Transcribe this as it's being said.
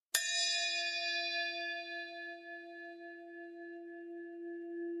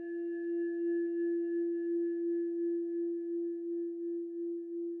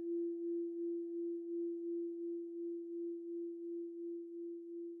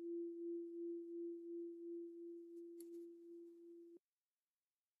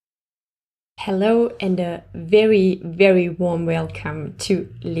Hello and a very, very warm welcome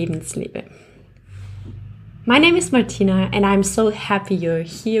to LebensLiebe. My name is Martina and I'm so happy you're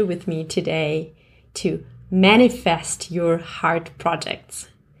here with me today to manifest your heart projects.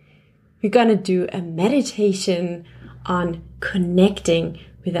 We're gonna do a meditation on connecting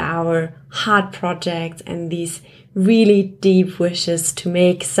with our heart projects and these really deep wishes to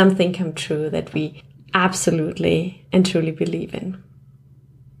make something come true that we absolutely and truly believe in.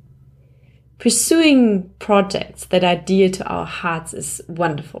 Pursuing projects that are dear to our hearts is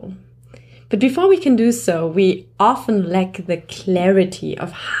wonderful. But before we can do so, we often lack the clarity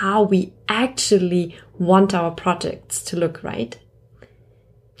of how we actually want our projects to look, right?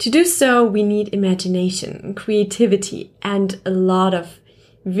 To do so, we need imagination, creativity, and a lot of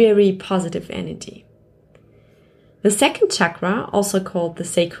very positive energy. The second chakra, also called the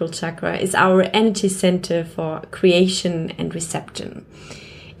sacral chakra, is our energy center for creation and reception.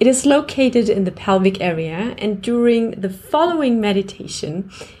 It is located in the pelvic area, and during the following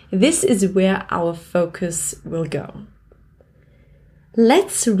meditation, this is where our focus will go.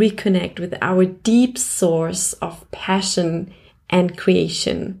 Let's reconnect with our deep source of passion and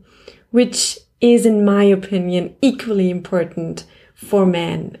creation, which is, in my opinion, equally important for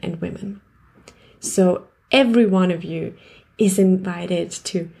men and women. So every one of you is invited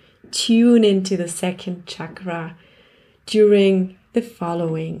to tune into the second chakra during the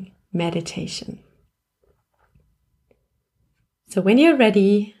following meditation. So when you're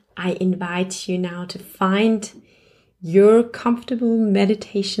ready, I invite you now to find your comfortable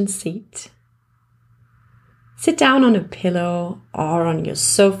meditation seat. Sit down on a pillow or on your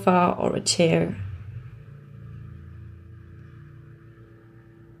sofa or a chair.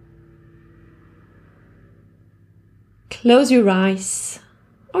 Close your eyes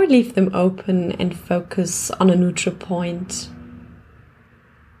or leave them open and focus on a neutral point.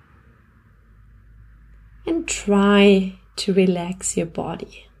 And try to relax your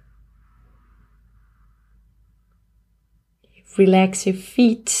body. Relax your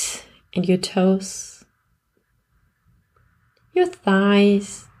feet and your toes, your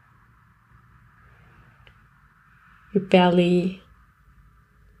thighs, your belly.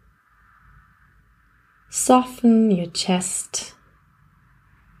 Soften your chest,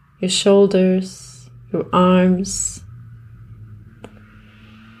 your shoulders, your arms,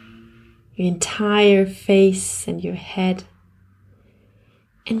 your entire face and your head,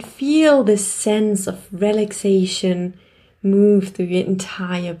 and feel this sense of relaxation move through your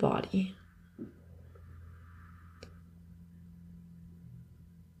entire body.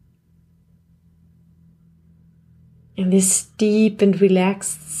 In this deep and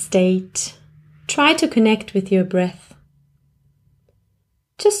relaxed state, try to connect with your breath.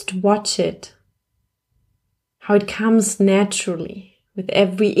 Just watch it, how it comes naturally with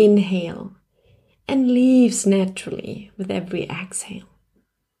every inhale and leaves naturally with every exhale.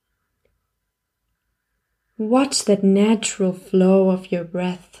 Watch that natural flow of your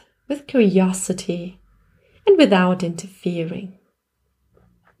breath with curiosity and without interfering.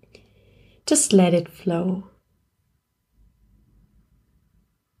 Just let it flow.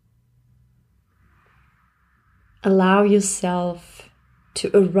 Allow yourself to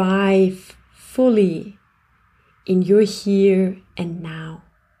arrive fully in your here and now.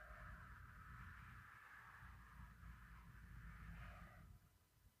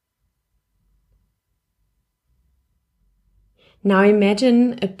 Now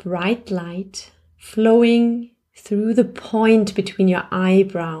imagine a bright light flowing through the point between your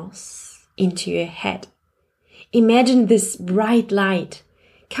eyebrows into your head. Imagine this bright light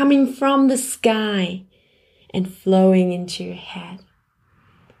coming from the sky and flowing into your head.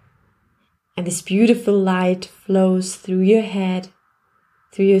 And this beautiful light flows through your head,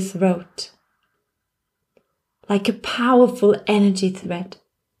 through your throat. Like a powerful energy thread,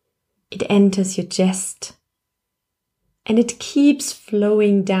 it enters your chest and it keeps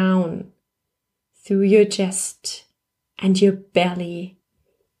flowing down through your chest and your belly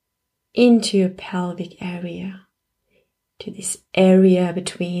into your pelvic area, to this area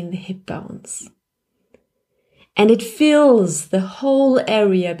between the hip bones. And it fills the whole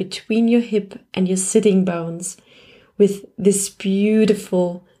area between your hip and your sitting bones with this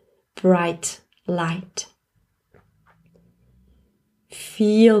beautiful, bright light.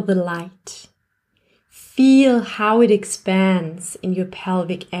 Feel the light. Feel how it expands in your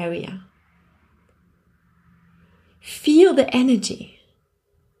pelvic area. Feel the energy.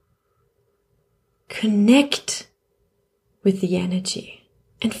 Connect with the energy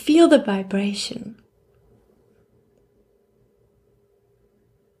and feel the vibration.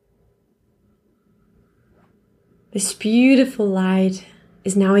 This beautiful light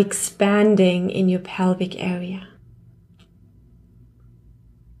is now expanding in your pelvic area.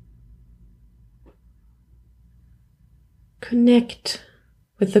 Connect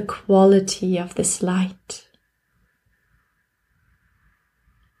with the quality of this light.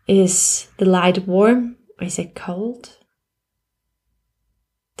 Is the light warm or is it cold?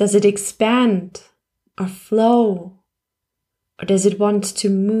 Does it expand or flow? Or does it want to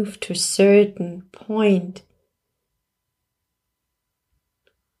move to a certain point?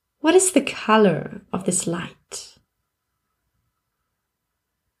 What is the color of this light?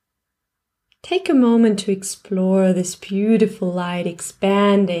 Take a moment to explore this beautiful light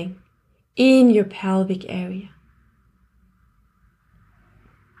expanding in your pelvic area.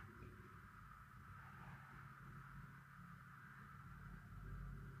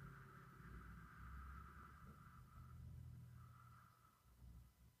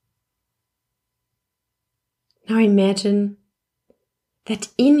 Now imagine that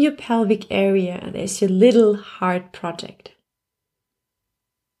in your pelvic area there's your little heart project.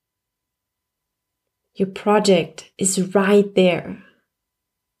 Your project is right there.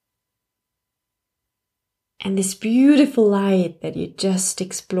 And this beautiful light that you just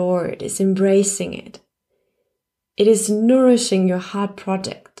explored is embracing it. It is nourishing your heart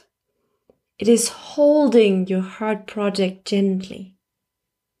project. It is holding your heart project gently.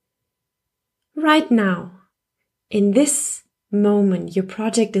 Right now, in this moment, your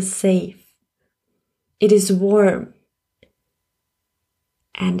project is safe. It is warm.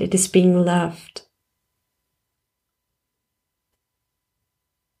 And it is being loved.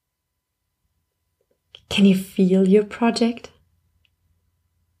 Can you feel your project?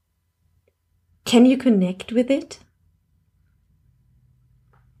 Can you connect with it?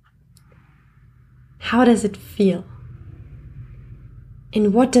 How does it feel?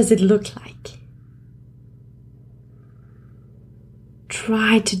 And what does it look like?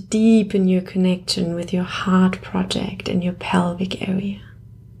 Try to deepen your connection with your heart project and your pelvic area.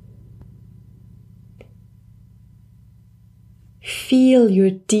 Feel your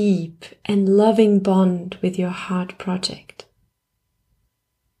deep and loving bond with your heart project.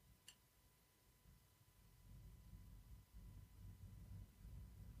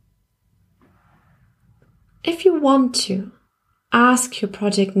 If you want to, ask your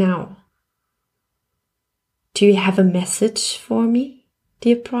project now. Do you have a message for me,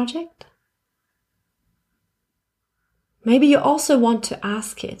 dear project? Maybe you also want to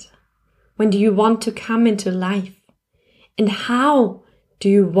ask it. When do you want to come into life? And how do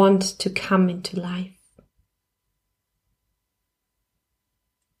you want to come into life?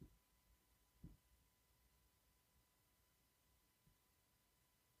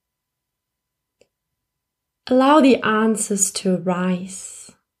 Allow the answers to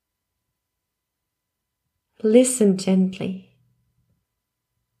arise. Listen gently.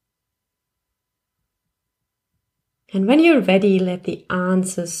 And when you're ready, let the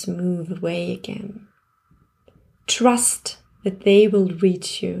answers move away again. Trust that they will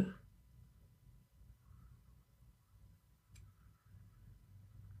reach you.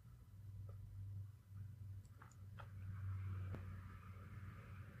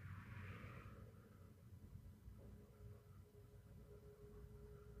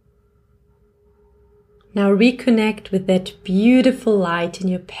 Now reconnect with that beautiful light in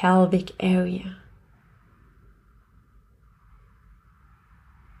your pelvic area.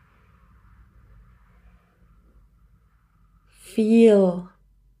 Feel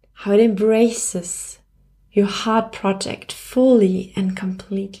how it embraces your heart project fully and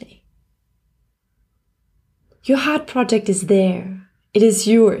completely. Your heart project is there. It is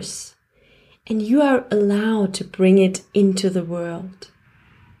yours. And you are allowed to bring it into the world.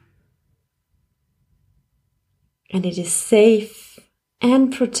 And it is safe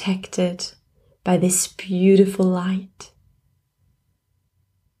and protected by this beautiful light.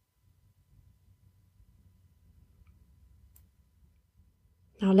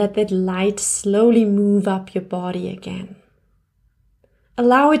 Now let that light slowly move up your body again.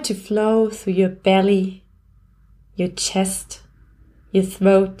 Allow it to flow through your belly, your chest, your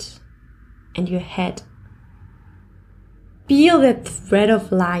throat, and your head. Feel that thread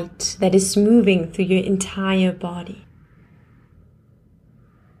of light that is moving through your entire body.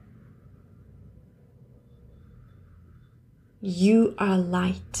 You are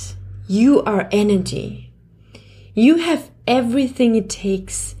light. You are energy. You have everything it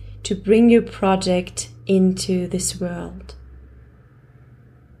takes to bring your project into this world.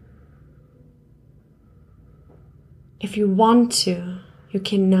 If you want to, you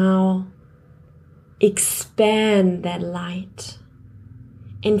can now expand that light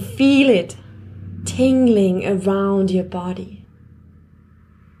and feel it tingling around your body.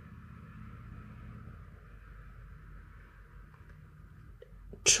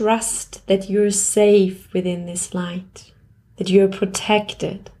 trust that you're safe within this light, that you're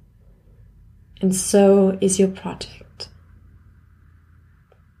protected, and so is your project.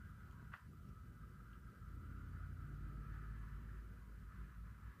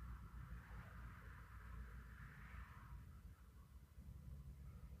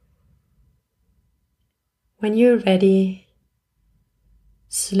 When you're ready,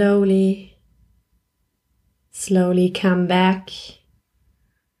 slowly come back.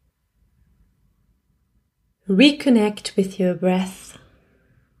 Reconnect with your breath.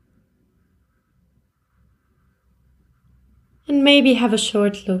 And maybe have a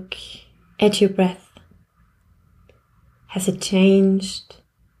short look at your breath. Has it changed?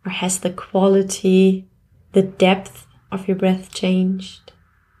 Or has the quality, the depth of your breath changed?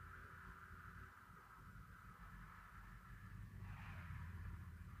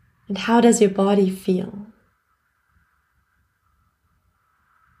 And how does your body feel?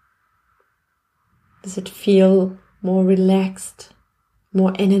 Does it feel more relaxed,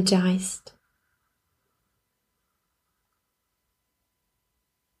 more energized?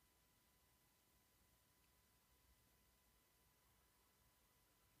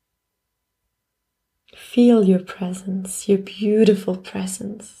 Feel your presence, your beautiful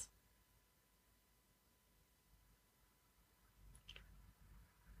presence.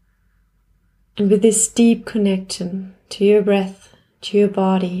 And with this deep connection to your breath, to your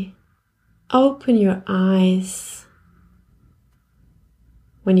body, open your eyes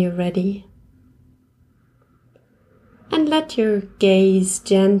when you're ready. And let your gaze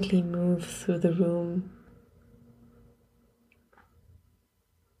gently move through the room.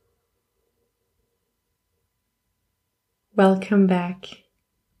 Welcome back.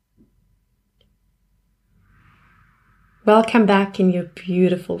 Welcome back in your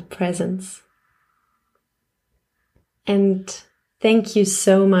beautiful presence. And thank you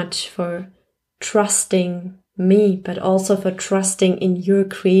so much for trusting me, but also for trusting in your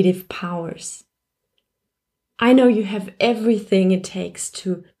creative powers. I know you have everything it takes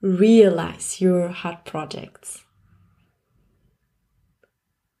to realize your heart projects.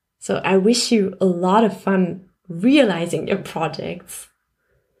 So I wish you a lot of fun realizing your projects.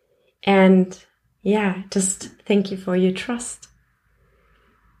 And just thank you for your trust.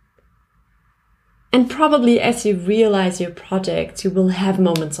 And probably as you realize your projects, you will have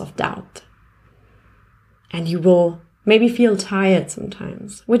moments of doubt. And you will maybe feel tired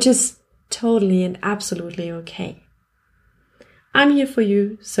sometimes, which is totally and absolutely okay. I'm here for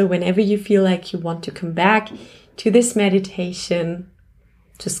you, so whenever you feel like you want to come back to this meditation,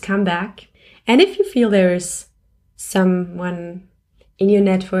 just come back. And if you feel there is someone in your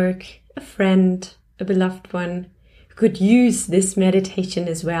network, a friend, a beloved one, who could use this meditation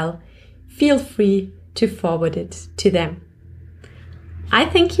as well, feel free to forward it to them. I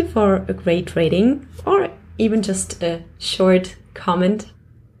thank you for a great rating or even just a short comment.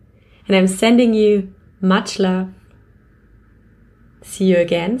 And I'm sending you much love. See you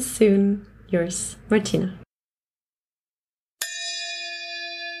again soon. Yours, Martina.